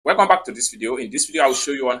Welcome back to this video. In this video, I will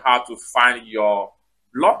show you on how to find your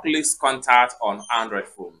blocklist contact on Android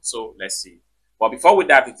phone. So let's see. But before we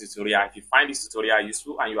dive into the tutorial, if you find this tutorial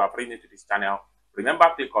useful and you are brand new to this channel, remember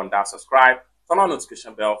click on that subscribe, turn on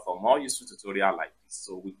notification bell for more useful tutorial like this.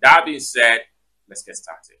 So with that being said, let's get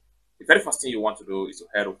started. The very first thing you want to do is to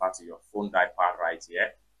head over to your phone dialpad right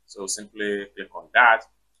here. So simply click on that.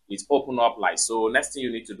 It open up like so. Next thing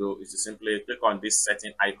you need to do is to simply click on this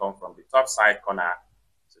setting icon from the top side corner.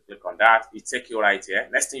 So click on that. It take you right here.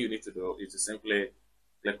 Next thing you need to do is to simply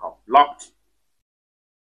click on blocked.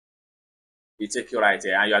 It take you right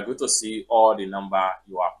here, and you are going to see all the number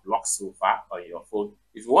you have blocked so far on your phone.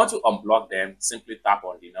 If you want to unblock them, simply tap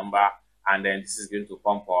on the number, and then this is going to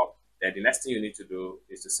pump up. Then the next thing you need to do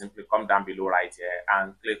is to simply come down below right here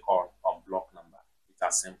and click on unblock number. It's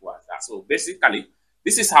as simple as that. So basically,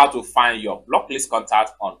 this is how to find your blocklist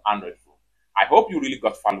contact on Android phone. I hope you really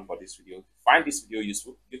got value for this video. If you find this video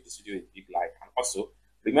useful, give this video a big like, and also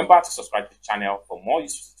remember to subscribe to the channel for more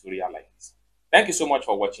useful tutorial like this. Thank you so much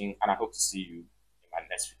for watching, and I hope to see you in my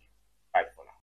next video.